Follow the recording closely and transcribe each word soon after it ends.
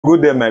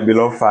Good day, my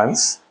beloved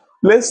fans.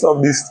 Let's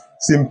solve this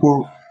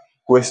simple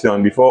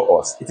question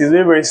before us. It is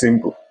very, very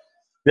simple.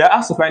 We are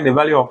asked to find the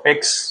value of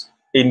x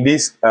in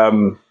this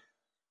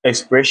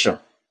expression.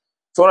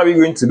 So what are we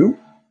going to do?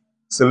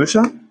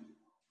 Solution.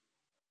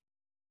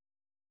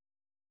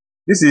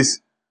 This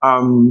is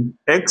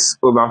x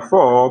over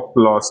 4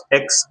 plus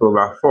x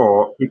over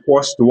 4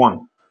 equals to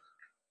 1.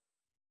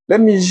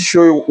 Let me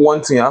show you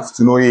one thing you have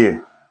to know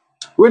here.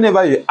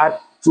 Whenever you add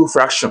two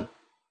fractions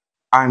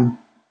and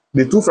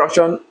the two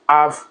fractions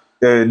have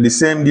the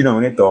same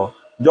denominator,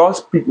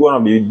 just pick one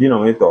of the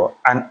denominator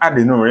and add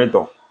the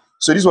numerator.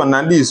 So this one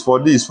now, this is 4,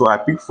 this is 4, I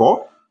pick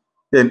 4,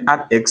 then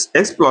add x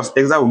plus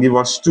x, that will give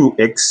us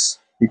 2x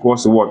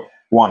equals to what?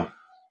 1.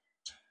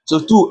 So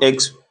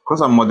 2x,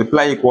 because I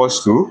multiply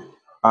equals to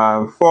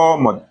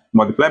 4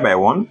 multiplied by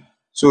 1,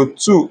 so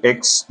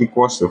 2x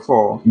equals to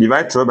 4,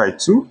 divide 12 by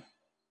 2,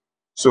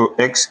 so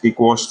x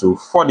equals to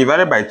 4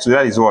 divided by 2,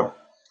 that is what?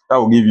 That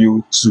will give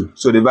you 2.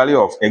 So the value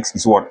of x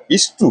is what?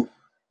 Is 2.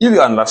 If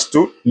you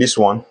understood this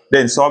one,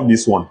 then solve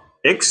this one.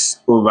 X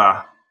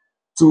over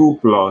 2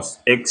 plus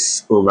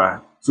x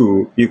over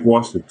 2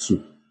 equals to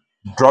 2.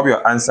 Drop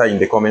your answer in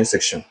the comment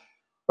section.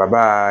 Bye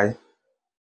bye.